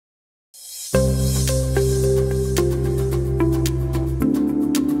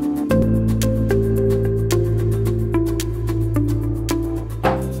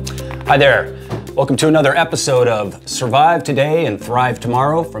Hi there. Welcome to another episode of Survive Today and Thrive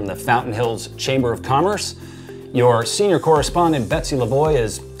Tomorrow from the Fountain Hills Chamber of Commerce. Your senior correspondent, Betsy Lavoie,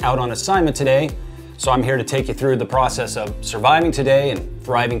 is out on assignment today, so I'm here to take you through the process of surviving today and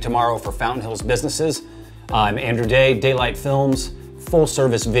thriving tomorrow for Fountain Hills businesses. I'm Andrew Day, Daylight Films,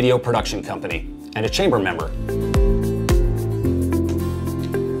 full-service video production company, and a chamber member.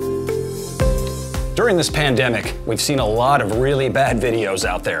 During this pandemic, we've seen a lot of really bad videos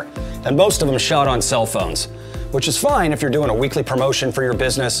out there, and most of them shot on cell phones, which is fine if you're doing a weekly promotion for your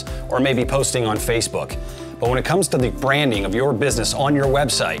business or maybe posting on Facebook. But when it comes to the branding of your business on your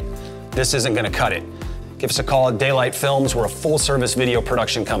website, this isn't going to cut it. Give us a call at Daylight Films. We're a full-service video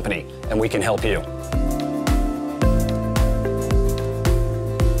production company, and we can help you.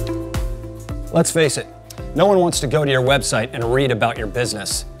 Let's face it, no one wants to go to your website and read about your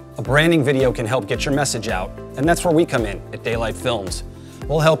business. A branding video can help get your message out, and that's where we come in at Daylight Films.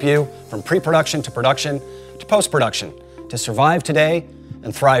 We'll help you from pre-production to production to post-production to survive today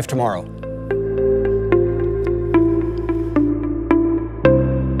and thrive tomorrow.